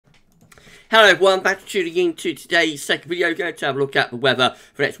Hello everyone, back to tuning in to today's second video. We're going to have a look at the weather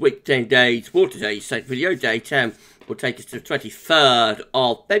for the next week, 10 days. For today's second video, day 10 will take us to the 23rd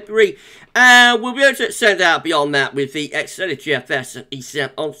of February. And we'll be able to extend out beyond that with the extended GFS and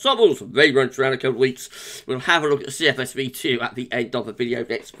ECM ensembles. They run around a couple of weeks. We'll have a look at the CFS-V2 at the end of the video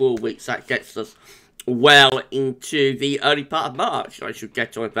next 4 weeks. That gets us well into the early part of March. I should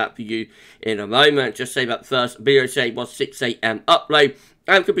get on with that for you in a moment. Just say that the first video today was 6 AM upload.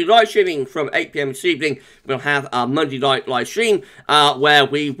 And could be live streaming from 8 PM this evening. We'll have our Monday night live stream where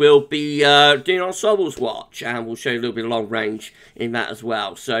we will be doing ensembles watch, and we'll show you a little bit of long range in that as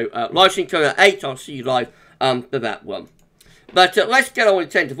well. So live stream coming at 8. I'll see you live for that one. But let's get on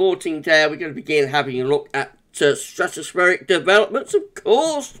with 10 to 14 there. We're going to begin having a look at stratospheric developments. Of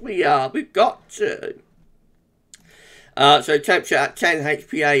course we are. We've got to. So temperature at 10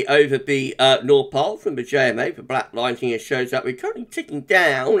 HPA over the North Pole from the JMA. The black line here shows that we're currently ticking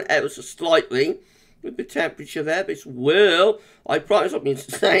down ever so slightly with the temperature there. This will, I promise I've been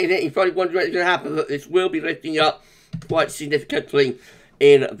saying it, you're probably wondering what's going to happen, but this will be lifting up quite significantly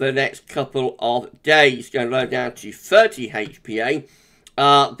in the next couple of days. Going low down to 30 HPA.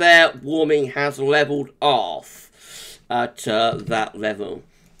 Their warming has leveled off at that level.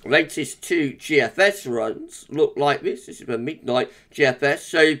 Latest 2 GFS runs look like this. This is a midnight GFS.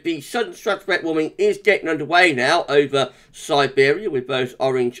 So the Sudden Stratospheric Warming is getting underway now over Siberia with both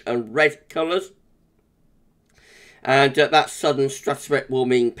orange and red colours. And that Sudden Stratospheric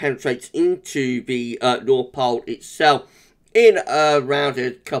Warming penetrates into the North Pole itself in around a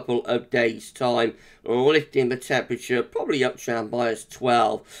couple of days' time, lifting the temperature probably up to around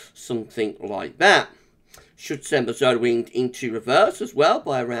 -12, something like that. Should send the zonal wind into reverse as well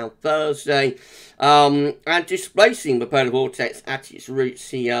by around Thursday, and displacing the polar vortex at its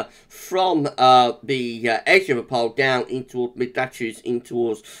roots here from the edge of the pole down into mid-latitudes in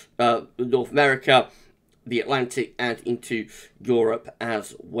towards North America, the Atlantic, and into Europe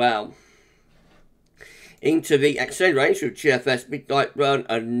as well. Into the extended range of GFS midnight run,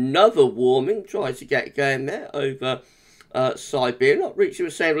 another warming tries to get going there over Siberia, not reaching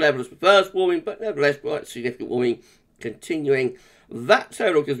the same level as the first warming, but nevertheless quite significant warming continuing. That's how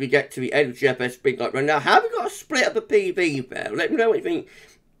look as we get to the end of GFS midnight run. Now, have we got a split of the PV there? Let me know what you think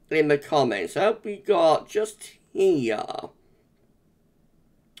in the comments. Have we got just here?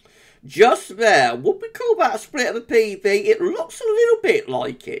 Just there. Would we call that a split of the PV? It looks a little bit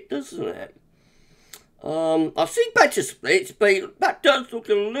like it, doesn't it? I've seen better splits, but that does look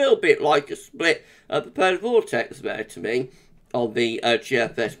a little bit like a split of the polar vortex there to me on the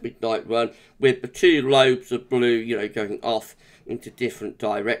GFS midnight run, with the 2 lobes of blue, you know, going off into different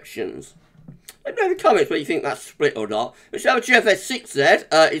directions. Let me know in the comments whether you think that's split or not. Let's have a GFS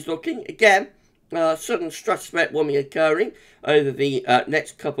 6Z is looking again. Sudden stratospheric warming occurring over the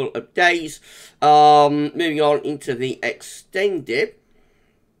next couple of days. Moving on into the extended.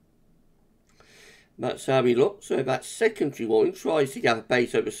 That's how we look. So that secondary warming tries to gather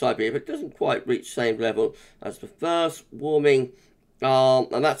base over Siberia, but doesn't quite reach the same level as the first warming.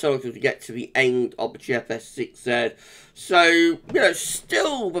 And that's how we get to the end of the GFS 6Z. So, you know,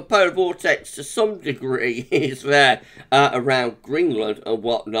 still the polar vortex to some degree is there around Greenland and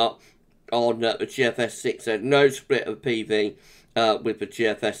whatnot on the GFS 6Z. No split of PV with the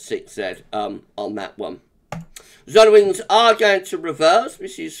GFS 6Z on that one. Zonal winds are going to reverse.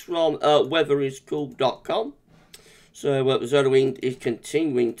 This is from weatheriscool.com. So the zonal wind is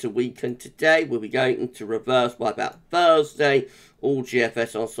continuing to weaken today. We'll be going into reverse by about Thursday. All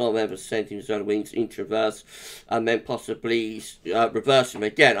GFS ensemble members sending zonal winds into reverse, and then possibly reversing them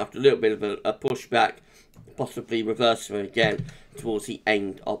again after a little bit of a pushback, possibly reversing them again towards the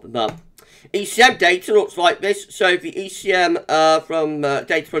end of the month. ECM data looks like this. So the ECM from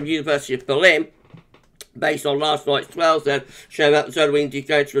data from University of Berlin, based on last night's 12, then showing that the zonal wind is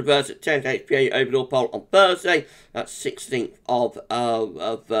going to reverse at 10 HPA over North Pole on Thursday. That's 16th of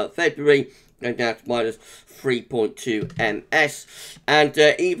February, going down to -3.2 ms. And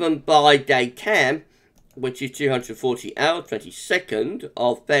even by day 10, which is 240 hours, 22nd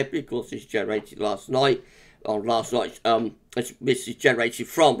of February, of course, this is generated last night. On last night's, this is generated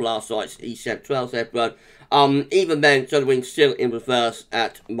from last night's ECM 12Z run. Even then, zonal wind still in reverse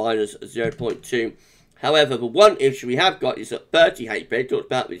at -0.2. However, the one issue we have got is at 30 HPA. I talked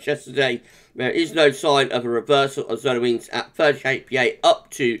about this yesterday. There is no sign of a reversal of zonal winds at 30 HPA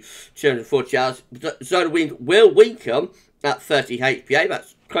up to 240 hours. Zonal wind will weaken at 30 HPA.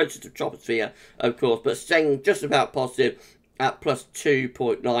 That's closer to troposphere, of course, but staying just about positive at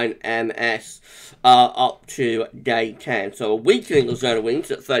 +2.9 ms up to day 10. So a weakening of zonal winds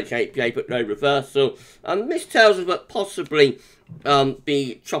at 30 HPA, but no reversal. And this tells us that possibly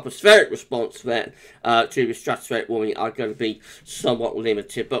the tropospheric response then to the stratospheric warming are going to be somewhat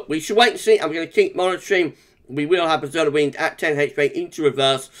limited. But we should wait and see. I'm going to keep monitoring. We will have a solar wind at 10 HP into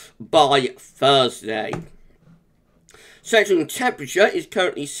reverse by Thursday. Central temperature is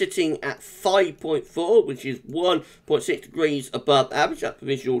currently sitting at 5.4, which is 1.6 degrees above average. That's the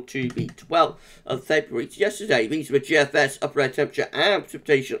visual to the 12th of February to yesterday. These are the GFS upper air temperature and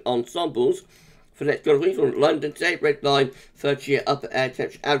precipitation ensembles. For the next couple of weeks on London today, red line, 30-year upper air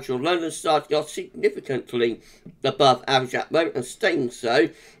temperature average on London starting off significantly above average at the moment and staying so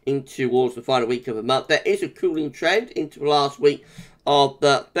in towards the final week of the month. There is a cooling trend into the last week of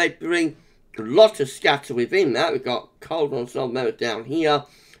February. A lot of scatter within that. We've got cold ensemble members down here,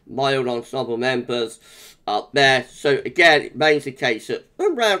 mild ensemble members up there. So again, it remains the case that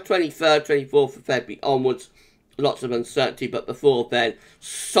around 23rd, 24th of February onwards, lots of uncertainty, but before then,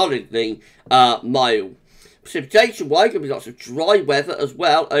 solidly mild. Precipitation-wise, going to be lots of dry weather as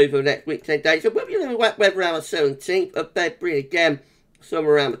well over the next week, 10 days. So we'll be having wet weather around the 17th of February again,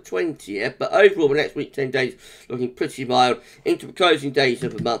 somewhere around the 20th. But overall, the next week, 10 days, looking pretty mild. Into the closing days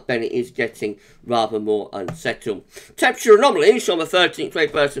of the month, then it is getting rather more unsettled. Temperature anomalies on the 13th,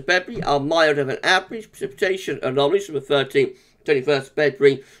 21st of February are milder than average. Precipitation anomalies from the 13th, 21st of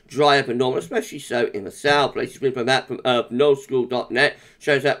February, drier than normal, especially so in the south. Latest wind from that from NoSchool.net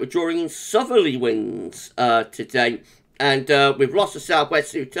shows that we're drawing in southerly winds today. And we've lost the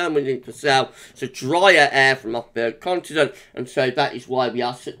southwest to turn wind into the south, so drier air from up the continent. And so that is why we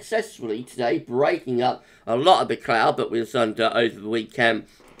are successfully today breaking up a lot of the cloud that was under over the weekend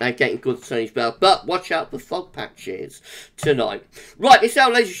and getting good sunny spells. But watch out for fog patches tonight. Right, this is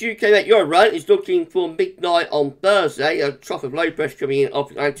our latest UK Met Euro run. Is looking for midnight on Thursday. A trough of low pressure coming in off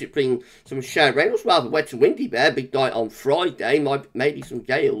the Atlantic, bringing some shower rain. It was rather wet and windy there. Midnight on Friday. Maybe some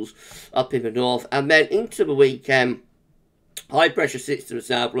gales up in the north. And then into the weekend, high pressure sits to the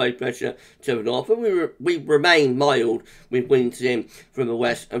south, low pressure to the north, and we remain mild with winds in from the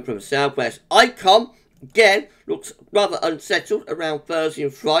west and from the southwest. ICOM, again, looks rather unsettled around Thursday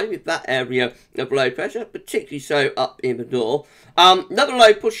and Friday with that area of low pressure, particularly so up in the north. Another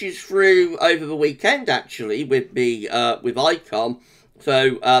low pushes through over the weekend, actually, with ICOM,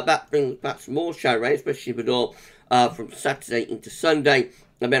 so that brings back some more shower rain, especially in the north, from Saturday into Sunday.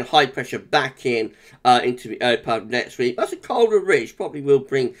 And then high pressure back in into the early part of next week. That's a colder ridge. Probably will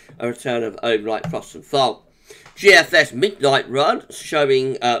bring a return of overnight frost and fog. GFS midnight run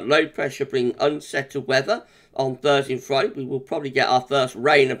showing low pressure bringing unsettled weather on Thursday and Friday. We will probably get our first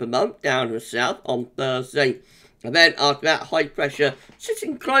rain of the month down in the south on Thursday. And then after that, high pressure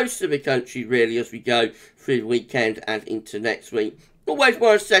sitting close to the country really as we go through the weekend and into next week. Always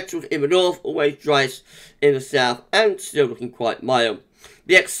more unsettled in the north, always driest in the south, and still looking quite mild.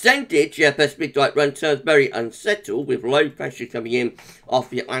 The extended GFS midnight run turns very unsettled with low pressure coming in off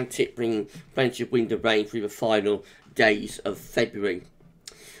the Atlantic, bringing plenty of wind and rain through the final days of February.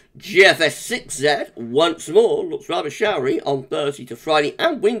 GFS 6Z once more looks rather showery on Thursday to Friday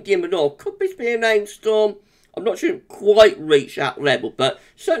and windy in the north. Could this be a named storm? I'm not sure it quite reach that level, but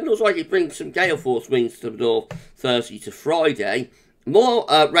certainly looks like it brings some gale force winds to the north Thursday to Friday. More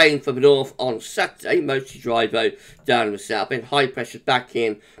rain from the north on Saturday, mostly dry though down in the south, and high pressure back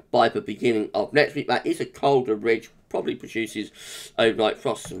in by the beginning of next week. That is a colder ridge, probably produces overnight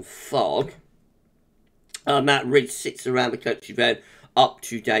frost and fog. That ridge sits around the country then up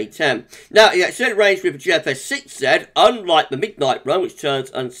to day 10. Now, the extended range with the GFS 6Z, unlike the midnight run, which turns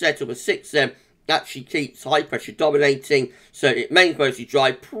unsettled, with 6Z actually keeps high pressure dominating, so it remains mostly dry,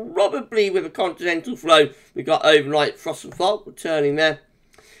 probably with a continental flow. We've got overnight frost and fog returning there.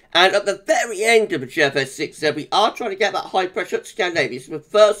 And at the very end of the GFS 6Z, we are trying to get that high pressure up to Scandinavia. It's the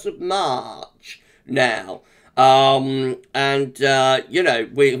 1st of March now. You know,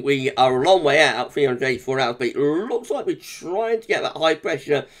 we are a long way out, 384 hours, but it looks like we're trying to get that high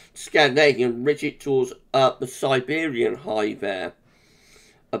pressure to Scandinavia and ridge it towards the Siberian high there.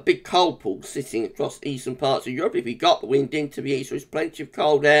 A big cold pool sitting across eastern parts of Europe. If you got the wind into the east, there's plenty of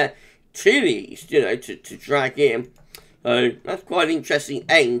cold air to the east, you know, to drag in. So that's quite an interesting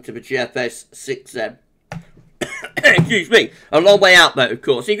end to the GFS 6Z. Excuse me. A long way out, though, of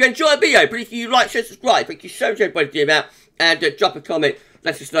course. If you enjoy the video, please you like, share, subscribe. Thank you so much, everybody, for doing that. And drop a comment.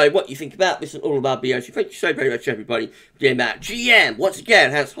 Let us know what you think about this and all of our videos. Thank you so very much, everybody, for doing that. GM, once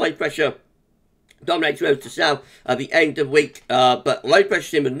again, has high pressure dominates over to south at the end of the week, but low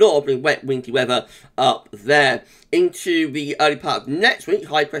pressure in the north, bring wet, windy weather up there. Into the early part of next week,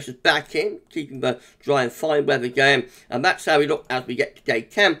 high pressure's back in, keeping the dry and fine weather going, and that's how we look as we get to day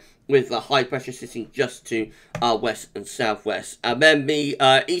 10. with the high pressure sitting just to our west and southwest. And then the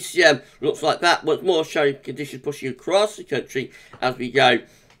ECM looks like that, once more showing conditions pushing across the country as we go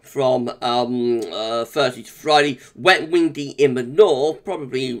from Thursday to Friday. Wet and windy in the north,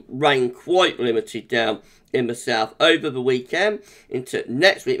 probably rain quite limited down in the south over the weekend. Into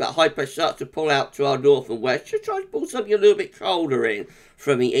next week, that high pressure starts to pull out to our north and west. Should try to pull something a little bit colder in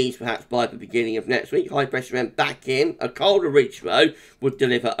from the east, perhaps by the beginning of next week. High pressure then back in. A colder ridge, though, would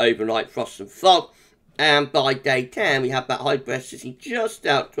deliver overnight frost and fog. And by day 10, we have that high pressure sitting just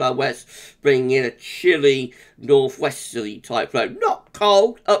out to our west, bringing in a chilly northwesterly type flow. Not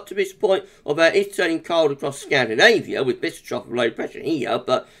cold up to this point, although it is turning cold across Scandinavia with this trough of low pressure here,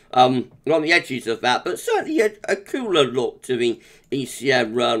 but on the edges of that. But certainly a cooler look to the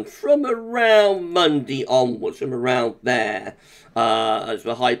ECM run from around Monday onwards, from around there, as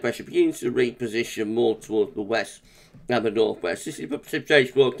the high pressure begins to reposition more towards the west and the northwest. This is the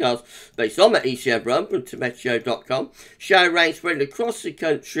precipitation forecast based on that ECM run from meteo.com. Shower rain spreading across the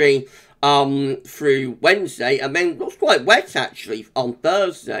country through Wednesday, and then looks quite wet actually on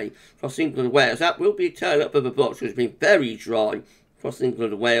Thursday across England and Wales. That will be a turn up of the box, which has been very dry across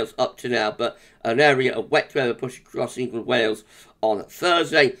England and Wales up to now, but an area of wet weather pushing across England and Wales on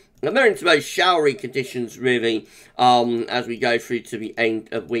Thursday. And they're into those showery conditions, really, as we go through to the end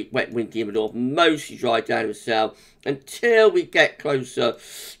of week. Wet, windy in the north, mostly dry down in the south, until we get closer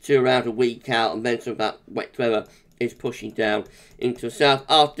to around a week out, and then some of that wet weather is pushing down into the south.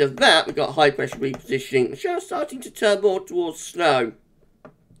 After that, we've got high pressure repositioning, the shower starting to turn more towards snow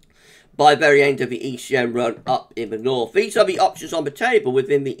by the very end of the ECM run up in the north. These are the options on the table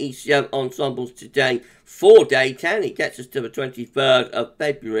within the ECM ensembles today for day 10. It gets us to the 23rd of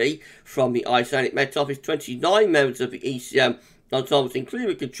February from the Icelandic Met Office. 29 members of the ECM ensembles,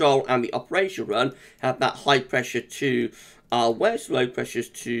 including control and the operation run, have that high pressure to our west, low pressures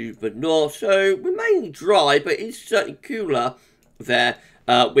to the north. So remaining dry, but it's certainly cooler there.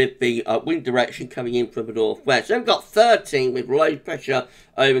 With the wind direction coming in from the northwest. Then we've got 13 with low pressure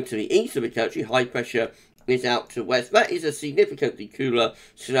over to the east of the country. High pressure is out to west. That is a significantly cooler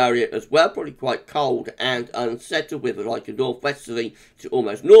scenario as well. Probably quite cold and unsettled with like a northwesterly to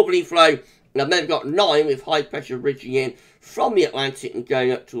almost northerly flow. And then we've got 9 with high pressure ridging in from the Atlantic and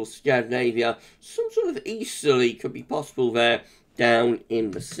going up towards Scandinavia. Some sort of easterly could be possible there down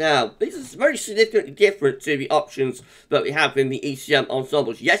in the south. This is very significantly different to the options that we have in the ECM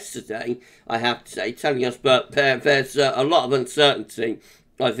ensembles yesterday, I have to say, telling us that there's a lot of uncertainty,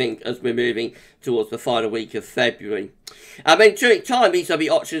 I think, as we're moving towards the final week of February. And then during time, these are the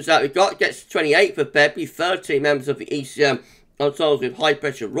options that we've got. It gets 28th of February, 13 members of the ECM ensembles with high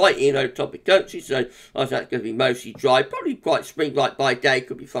pressure right in over top of the country, so that's going to be mostly dry, probably quite spring-like by day,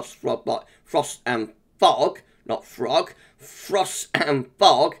 could be frost and fog, not frog, frost and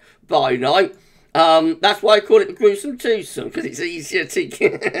fog by night. That's why I call it the gruesome twosome, because it's easier to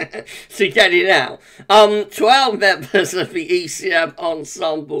get it out. 12 members of the ECM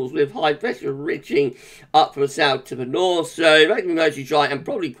ensembles with high pressure ridging up from the south to the north, so making mostly dry and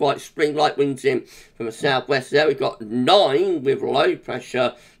probably quite spring-like winds in from the southwest there. We've got 9 with low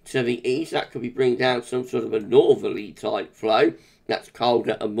pressure to the east. That could be bringing down some sort of a northerly type flow. That's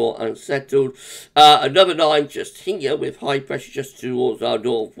colder and more unsettled. Another 9 just here with high pressure just towards our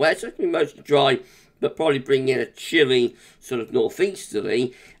northwest. That can be mostly dry, but probably bring in a chilly sort of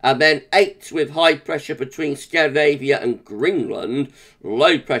northeasterly. And then 8 with high pressure between Scandinavia and Greenland.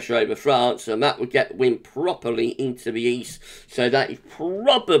 Low pressure over France, and that would get the wind properly into the east. So that is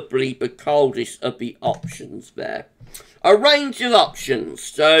probably the coldest of the options there. A range of options.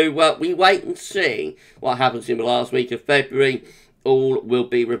 So we wait and see what happens in the last week of February. All will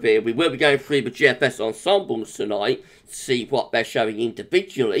be revealed. We will be going through the GFS ensembles tonight to see what they're showing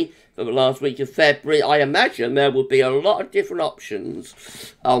individually for the last week of February. I imagine there will be a lot of different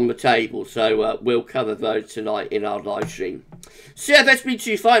options on the table, so we'll cover those tonight in our live stream.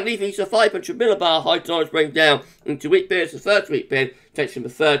 CFSB25 leaving a 500 millibar high tides bring down into week periods. The first week period takes from the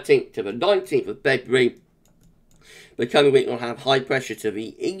 13th to the 19th of February. The coming week will have high pressure to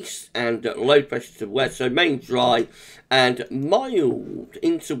the east and low pressure to the west, so main dry and mild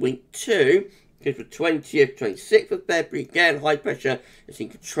into week 2. Because the 20th, 26th of February, again, high pressure is in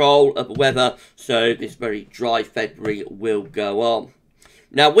control of the weather, so this very dry February will go on.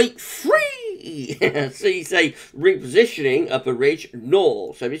 Now, week 3 sees a repositioning of the ridge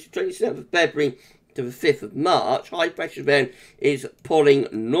north. So this is 27th of February to the 5th of March. High pressure then is pulling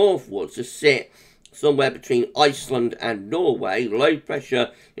northwards to sit somewhere between Iceland and Norway. Low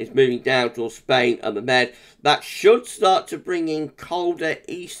pressure is moving down towards Spain and the Med. That should start to bring in colder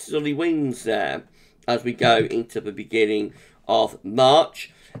easterly winds there as we go into the beginning of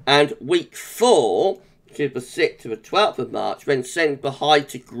March. and week 4 to the 6th to the 12th of March, then send the high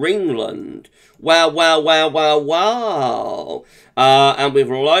to Greenland. Wow, wow, wow, wow, wow. And with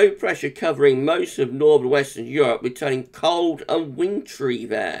low pressure covering most of northern Western Europe, we're turning cold and wintry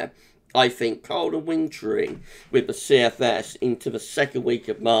there. I think cold and wintry with the CFS into the second week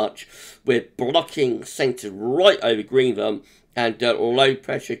of March, with blocking centred right over Greenland, and low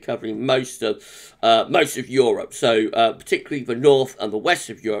pressure covering most of Europe. So particularly the north and the west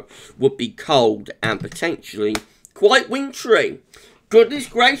of Europe would be cold and potentially quite wintry. Goodness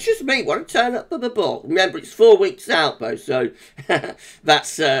gracious me, what a turn up for the ball. Remember, it's 4 weeks out though, so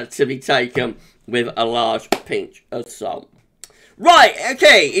that's to be taken with a large pinch of salt. Right,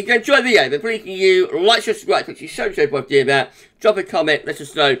 okay, if you enjoyed the video, then please can you like, subscribe, which you show what you do about, drop a comment, let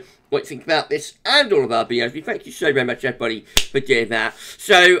us know what you think about this and all of our videos. We thank you so very much, everybody, for doing that.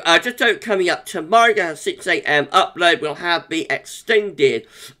 So, just coming up tomorrow, at 6 AM upload, we'll have the extended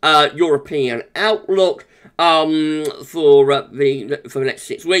European outlook for the next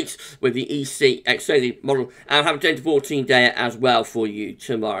 6 weeks with the EC extended model, and I'll have a 10 to 14 day as well for you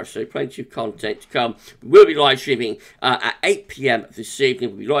tomorrow. So plenty of content to come. We'll be live streaming at 8 PM this evening.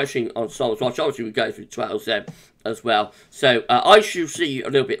 We'll be live streaming on ensembles, which obviously we go through 12 as well. So I shall see you a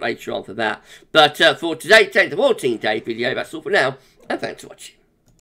little bit later on for that. But for today's 10 to 14 day video, that's all for now, and thanks for watching.